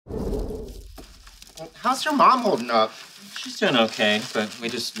How's your mom holding up? She's doing okay, but we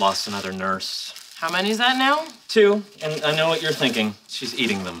just lost another nurse. How many is that now? 2, and I know what you're thinking. She's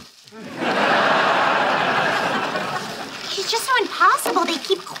eating them. She's just so impossible. They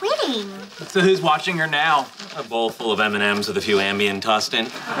keep quitting. So who's watching her now? A bowl full of M&Ms with a few Ambien tossed in.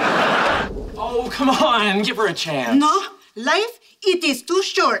 Oh, come on, give her a chance. No, life, it is too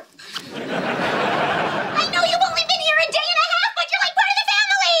short. I know you've only been here a day and a half, but you're like part of the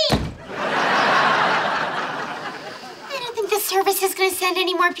family! I don't think the service is gonna send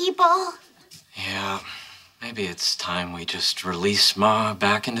any more people. Yeah, maybe it's time we just release Ma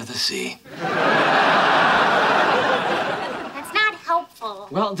back into the sea. That's not helpful.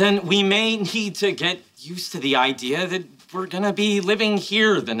 Well, then we may need to get used to the idea that we're gonna be living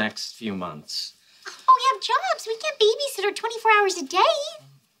here the next few months. Oh, we have jobs. We can't babysit her 24 hours a day.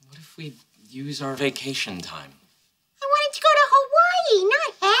 What if we use our vacation time? I wanted to go to Hawaii,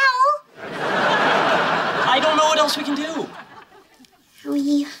 not hell. I don't know what else we can do.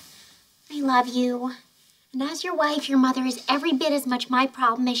 Howie, I love you. And as your wife, your mother is every bit as much my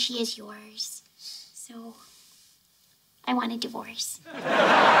problem as she is yours. So, I want a divorce.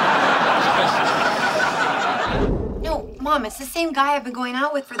 No, Mom, it's the same guy I've been going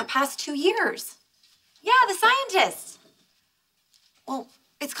out with for the past 2 years. Yeah, the scientist. Well,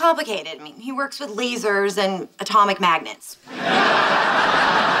 it's complicated. I mean, he works with lasers and atomic magnets.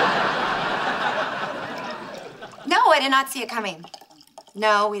 No, I did not see it coming.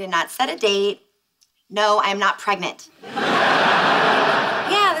 No, we did not set a date. No, I am not pregnant.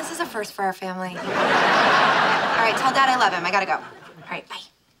 Yeah, this is a first for our family. All right, tell Dad I love him. I gotta go. All right, bye.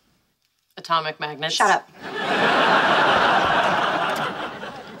 Atomic magnets. Shut up.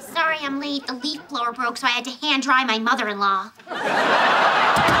 Sorry I'm late. The leaf blower broke, so I had to hand dry my mother-in-law.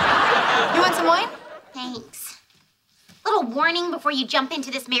 You want some wine? Thanks. Little warning before you jump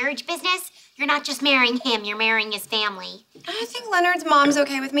into this marriage business. You're not just marrying him, you're marrying his family. I think Leonard's mom's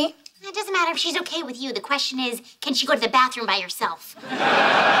okay with me. It doesn't matter if she's okay with you. The question is, can she go to the bathroom by herself?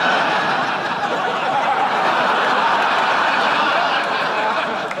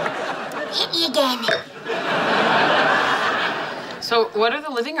 Hit me again. So what are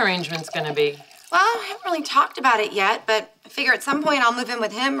the living arrangements gonna be? Well, I haven't really talked about it yet, but I figure at some point I'll move in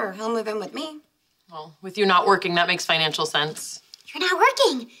with him or he'll move in with me. Well, with you not working, that makes financial sense. You're not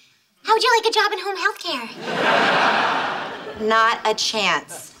working. How would you like a job in home health care? Not a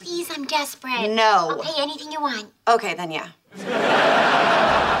chance. Please, I'm desperate. No. I'll pay anything you want. Okay, then yeah.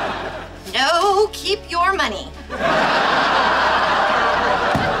 No, keep your money.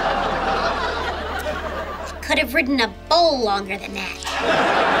 Could have ridden a bull longer than that.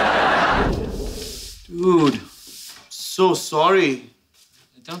 Dude, so sorry.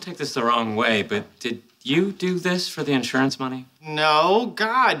 Don't take this the wrong way, but did you do this for the insurance money? No,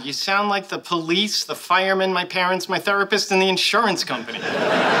 God, you sound like the police, the firemen, my parents, my therapist, and the insurance company.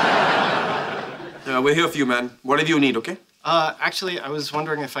 We're here for you, man. Whatever you need, okay? Actually, I was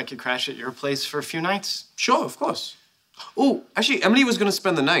wondering if I could crash at your place for a few nights. Sure, of course. Oh, actually, Emily was gonna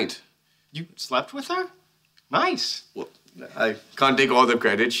spend the night. You slept with her? Nice. Well, I can't take all the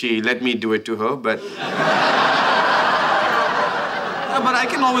credit. She let me do it to her, but... but I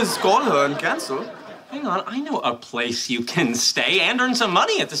can always call her and cancel. Hang on, I know a place you can stay and earn some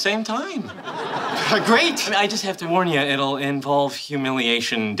money at the same time. Great. I just have to warn you, it'll involve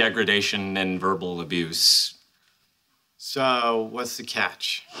humiliation, degradation, and verbal abuse. So, what's the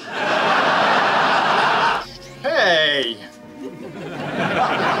catch? Hey!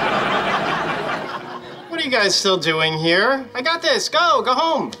 What are you guys still doing here? I got this. Go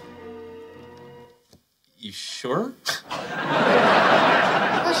home. You sure?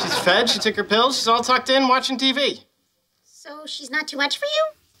 Well, she's fed, she took her pills, she's all tucked in watching TV. So she's not too much for you?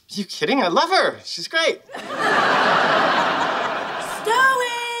 Are you kidding? I love her. She's great. Stewie,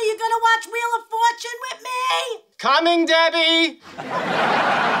 you gonna watch Wheel of Fortune with me? Coming, Debbie!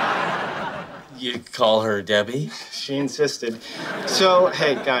 You call her Debbie? She insisted. So,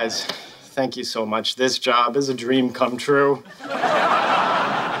 hey, guys, thank you so much. This job is a dream come true.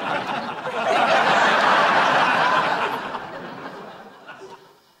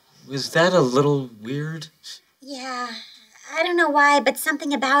 Was that a little weird? Yeah, I don't know why, but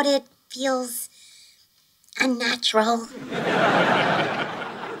something about it feels unnatural.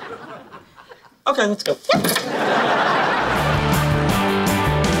 Okay, let's go. Yep.